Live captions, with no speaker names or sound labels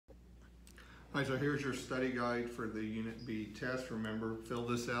All right, so here's your study guide for the Unit B test. Remember, fill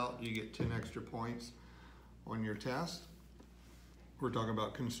this out. You get 10 extra points on your test. We're talking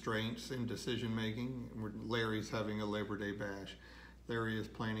about constraints in decision making. Larry's having a Labor Day bash. Larry is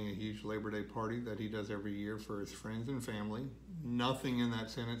planning a huge Labor Day party that he does every year for his friends and family. Nothing in that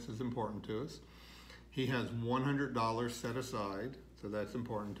sentence is important to us. He has $100 set aside, so that's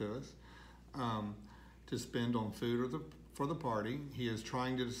important to us, to spend on food for the party. He is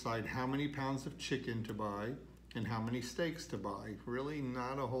trying to decide how many pounds of chicken to buy and how many steaks to buy. Really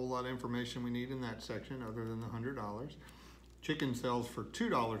not a whole lot of information we need in that section other than the $100. Chicken sells for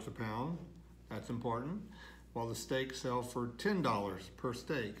 $2 a pound, that's important, while the steak sell for $10 per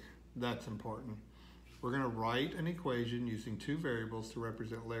steak, that's important. We're going to write an equation using two variables to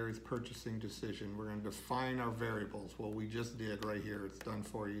represent Larry's purchasing decision. We're going to define our variables. Well, we just did right here, it's done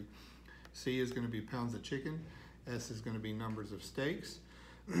for you. C is going to be pounds of chicken, S is going to be numbers of steaks.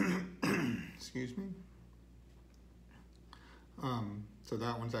 Excuse me. So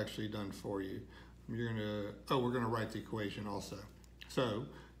that one's actually done for you. We're going to write the equation also. So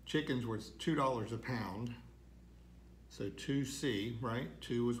chickens was $2 a pound. So 2C, right?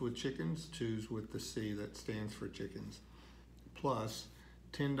 2 is with chickens, 2's with the C that stands for chickens, plus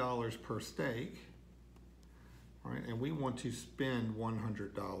 $10 per steak, right? And we want to spend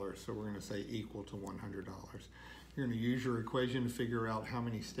 $100, so we're going to say equal to $100. You're going to use your equation to figure out how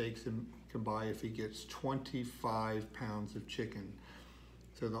many steaks he can buy if he gets 25 pounds of chicken.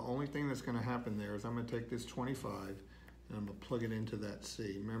 So the only thing that's going to happen there is I'm going to take this 25 and I'm going to plug it into that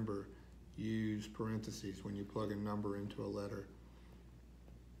C. Remember, use parentheses when you plug a number into a letter.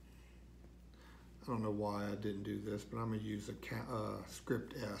 I don't know why I didn't do this, but I'm going to use a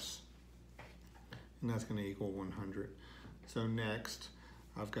script S, and that's going to equal 100. So next,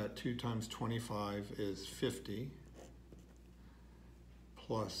 I've got 2 times 25 is 50,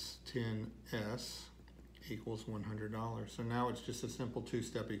 plus 10S equals $100. So now it's just a simple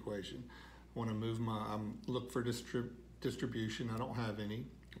two-step equation. I want to move look for distribution. I don't have any.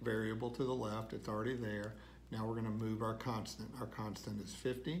 Variable to the left, it's already there. Now we're going to move our constant. Our constant is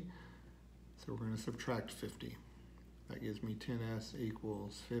 50, so we're going to subtract 50. That gives me 10S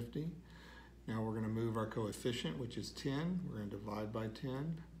equals 50. Now we're going to move our coefficient, which is 10. We're going to divide by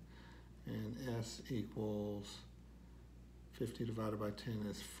 10, and S equals 50 divided by 10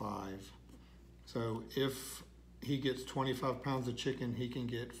 is 5. So if he gets 25 pounds of chicken, he can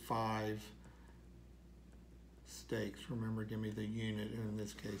get 5 steaks. Remember, give me the unit, and in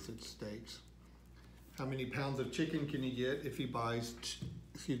this case it's steaks. How many pounds of chicken can he get if he buys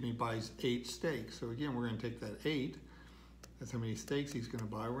 8 steaks? So again, we're going to take that 8. That's how many steaks he's going to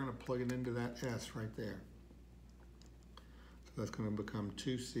buy. We're going to plug it into that S right there. So that's going to become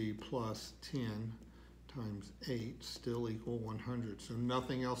 2C plus 10 times 8 still equal 100. So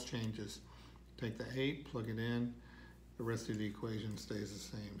nothing else changes. Take the 8, plug it in. The rest of the equation stays the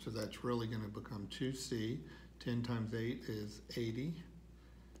same. So that's really going to become 2C. 10 times 8 is 80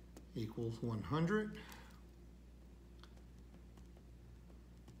 equals 100.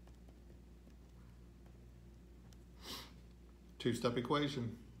 Two-step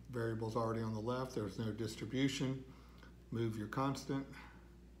equation. Variable's already on the left. There's no distribution. Move your constant.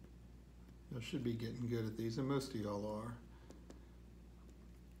 You should be getting good at these, and most of y'all are.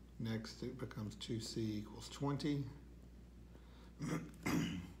 Next, it becomes 2C equals 20.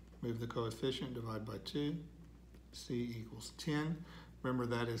 Move the coefficient, divide by 2. C equals 10. Remember,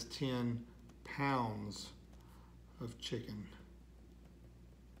 that is 10 pounds of chicken.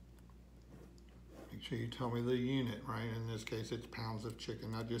 Make sure you tell me the unit, right? In this case, it's pounds of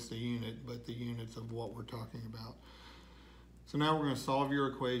chicken, not just the unit, but the units of what we're talking about. So now we're going to solve your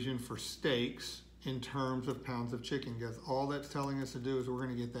equation for steaks in terms of pounds of chicken, because all that's telling us to do is we're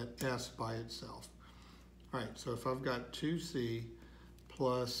going to get that S by itself. All right, so if I've got 2C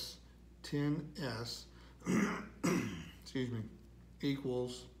plus 10S, excuse me,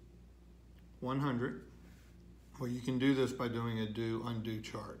 equals 100. Well, you can do this by doing a do-undo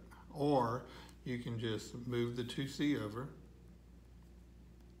chart, or you can just move the 2C over.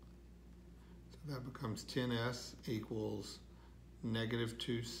 So that becomes 10S equals negative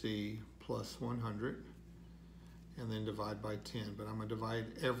 2C plus 100, and then divide by 10. But I'm going to divide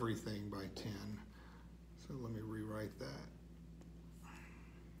everything by 10. So let me rewrite that.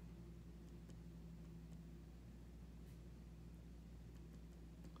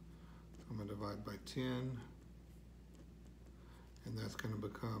 I'm going to divide by 10, and that's going to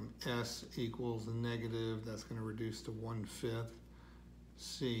become S equals negative, that's going to reduce to 1/5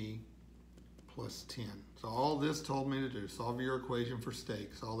 C plus 10. So all this told me to do, solve your equation for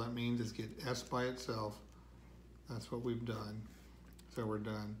steaks. All that means is get S by itself. That's what we've done. So we're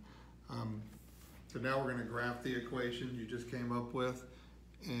done. So now we're going to graph the equation you just came up with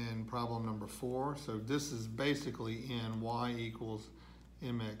in problem number 4. So this is basically in y equals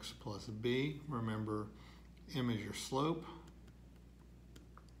mx plus b. Remember, m is your slope,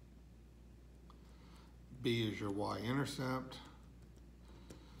 b is your y-intercept,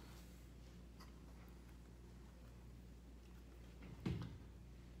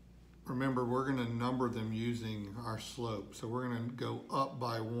 remember, we're going to number them using our slope. So we're going to go up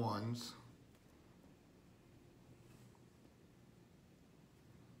by 1s.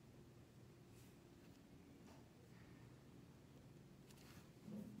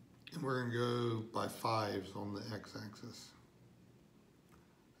 And we're going to go by 5s on the x-axis.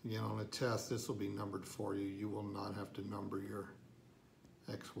 Again, on a test, this will be numbered for you. You will not have to number your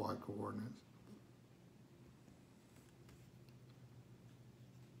x-y coordinates.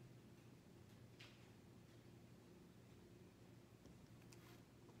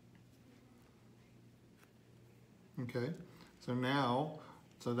 Okay, so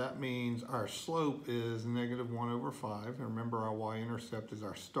that means our slope is -1/5. And remember, our y-intercept is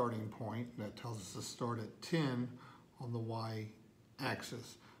our starting point. That tells us to start at 10 on the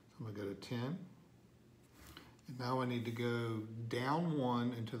y-axis. So I'm going to go to 10. And now I need to go down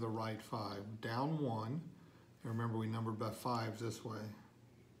 1 and to the right 5. Down 1. And remember, we numbered by 5s this way.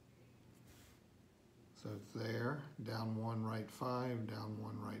 So it's there. Down 1, right 5. Down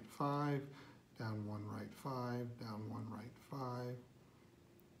 1, right 5. Down 1, right 5, down 1, right 5,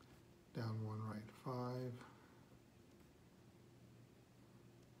 down 1, right 5.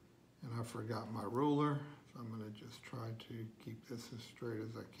 And I forgot my ruler, so I'm going to just try to keep this as straight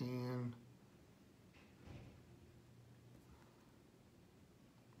as I can.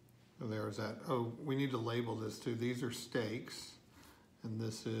 So there's that. Oh, we need to label this too. These are steaks, and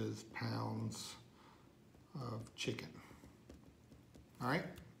this is pounds of chicken. All right?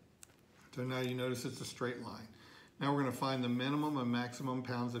 So now you notice it's a straight line. Now we're going to find the minimum and maximum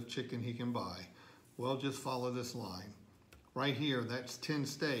pounds of chicken he can buy. Well, just follow this line. Right here, that's 10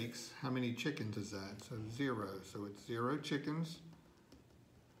 steaks. How many chickens is that? So 0. So it's 0 chickens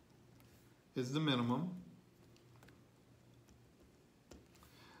is the minimum.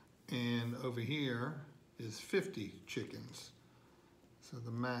 And over here is 50 chickens. So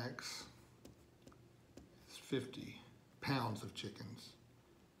the max is 50 pounds of chickens.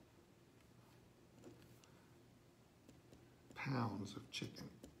 Pounds of chicken.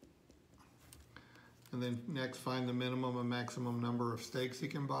 And then next, find the minimum and maximum number of steaks he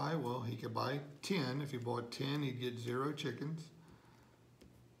can buy. Well, he could buy 10. If he bought 10, he'd get 0 chickens,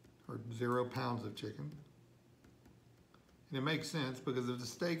 or 0 pounds of chicken. And it makes sense because if the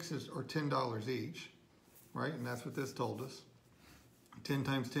steaks are $10 each, right? And that's what this told us. 10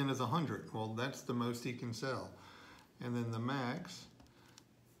 times 10 is 100. Well, that's the most he can sell. And then the max,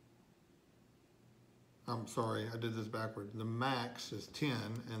 I'm sorry, I did this backward. The max is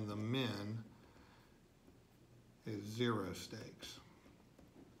 10 and the min is 0 steaks.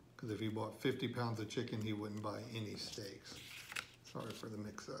 Because if he bought 50 pounds of chicken, he wouldn't buy any steaks. Sorry for the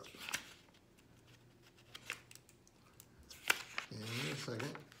mix up. Give me a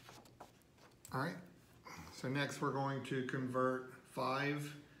second. All right, so next we're going to convert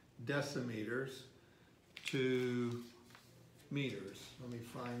 5 decimeters to meters. Let me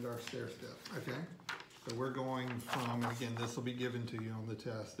find our stair step, okay? So we're going from, and again, this will be given to you on the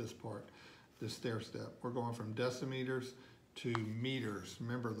test, this part, this stair step. We're going from decimeters to meters.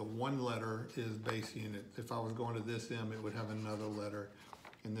 Remember, the one letter is base unit. If I was going to this M, it would have another letter.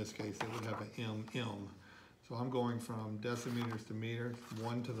 In this case, it would have an MM. So I'm going from decimeters to meters,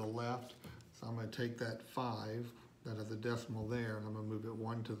 1 to the left. So I'm going to take that 5, that is a decimal there, and I'm going to move it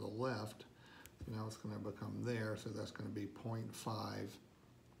 1 to the left. So now it's going to become there, so that's going to be 0.5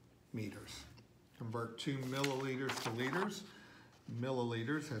 meters. Convert 2 milliliters to liters.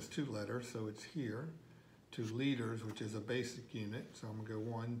 Milliliters has 2 letters, so it's here. To liters, which is a basic unit. So I'm gonna go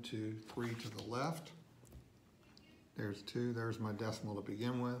 1, 2, 3 to the left. There's 2, there's my decimal to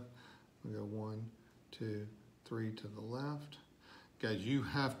begin with. We go 1, 2, 3 to the left. Guys, you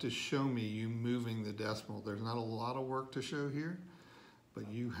have to show me you moving the decimal. There's not a lot of work to show here, but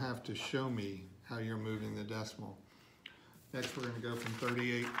you have to show me how you're moving the decimal. Next, we're going to go from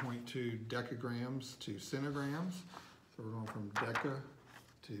 38.2 decagrams to centigrams. So we're going from deca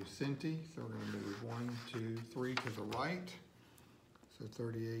to centi. So we're going to move 1, 2, 3 to the right. So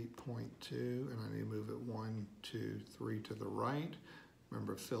 38.2, and I need to move it 1, 2, 3 to the right.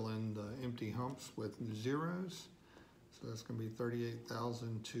 Remember, fill in the empty humps with zeros. So that's going to be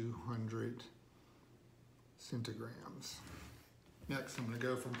 38,200 centigrams. Next, I'm going to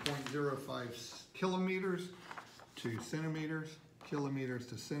go from 0.05 kilometers to centimeters. kilometers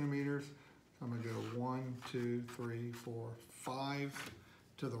to centimeters. So I'm gonna go 1, 2, 3, 4, 5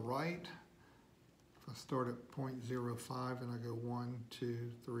 to the right. If I start at 0.05 and I go 1,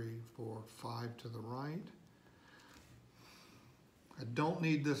 2, 3, 4, 5 to the right. I don't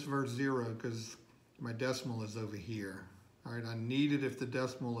need this verse 0 because my decimal is over here. All right, I need it if the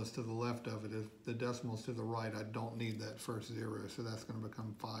decimal is to the left of it. If the decimal is to the right, I don't need that first 0, so that's going to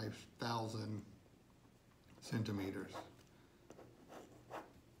become 5,000 centimeters.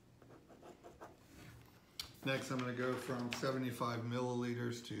 Next, I'm going to go from 75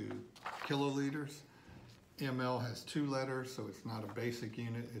 milliliters to kiloliters. ml has 2 letters, so it's not a basic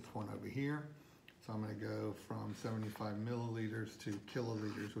unit, it's one over here. So I'm going to go from 75 milliliters to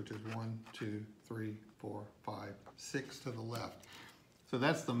kiloliters, which is 1, 2, 3, 4, 5, 6 to the left. So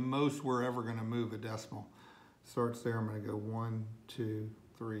that's the most we're ever going to move a decimal. Starts there, I'm going to go 1, 2,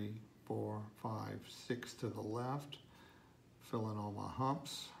 3, 4, 5, 6 to the left. Fill in all my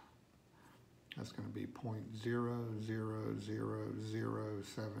humps. That's going to be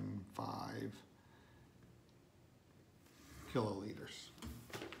 0.000075 kiloliters.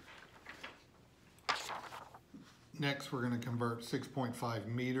 Next, we're going to convert 6.5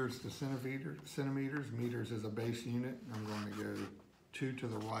 meters to centimeters. Meters is a base unit. I'm going to go 2 to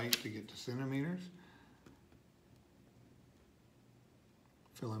the right to get to centimeters.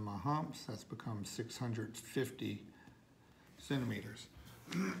 Fill in my humps. That's become 650 centimeters.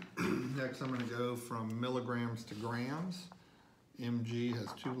 Next, I'm going to go from milligrams to grams. mg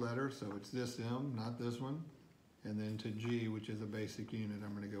has 2 letters, so it's this m, not this one. And then to g, which is a basic unit,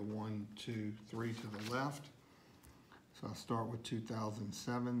 I'm going to go 1, 2, 3 to the left. So I'll start with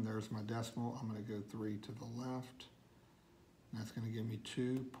 2007. There's my decimal. I'm going to go 3 to the left. And that's going to give me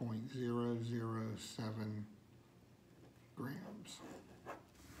 2.007 grams.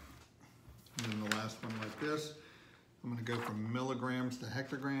 And then the last one like this. I'm going to go from milligrams to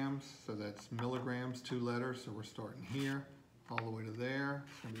hectograms. So that's milligrams, 2 letters. So we're starting here all the way to there.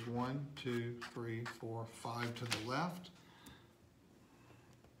 It's going to be 1, 2, 3, 4, 5 to the left.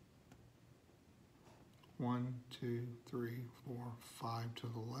 1, 2, 3, 4, 5 to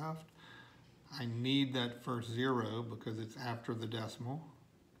the left. I need that first 0 because it's after the decimal.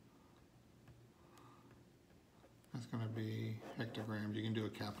 That's going to be hectograms. You can do a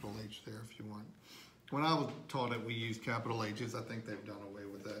capital H there if you want. When I was taught it, we used capital H's. I think they've done away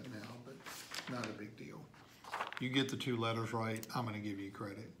with that now, but not a big deal. You get the 2 letters right, I'm going to give you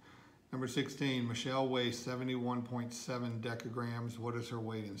credit. Number 16, Michelle weighs 71.7 decagrams. What is her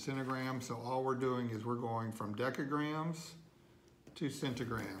weight in centigrams? So all we're doing is we're going from decagrams to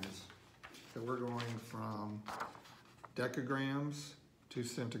centigrams. So we're going from decagrams to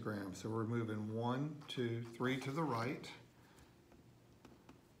centigrams. So we're moving 1, 2, 3 to the right.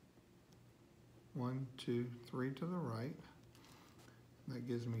 1, 2, 3 to the right. That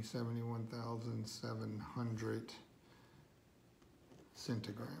gives me 71,700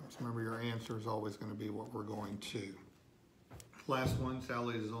 centigrams. Remember, your answer is always going to be what we're going to. Last one,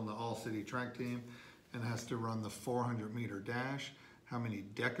 Sally is on the all-city track team and has to run the 400-meter dash. How many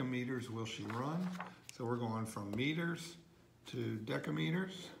decameters will she run? So we're going from meters to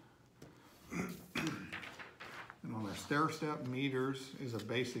decameters. And on our stair step, meters is a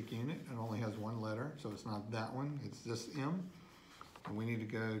basic unit. It only has 1 letter, so it's not that one, it's this M. And we need to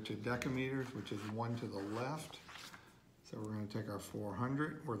go to decameters, which is 1 to the left. So we're going to take our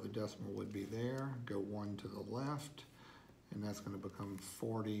 400, where the decimal would be there, go 1 to the left, and that's going to become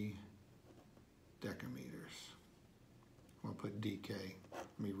 40 decameters. I'm going to put DK.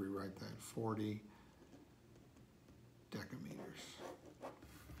 Let me rewrite that, 40 decameters.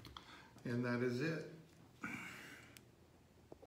 And that is it.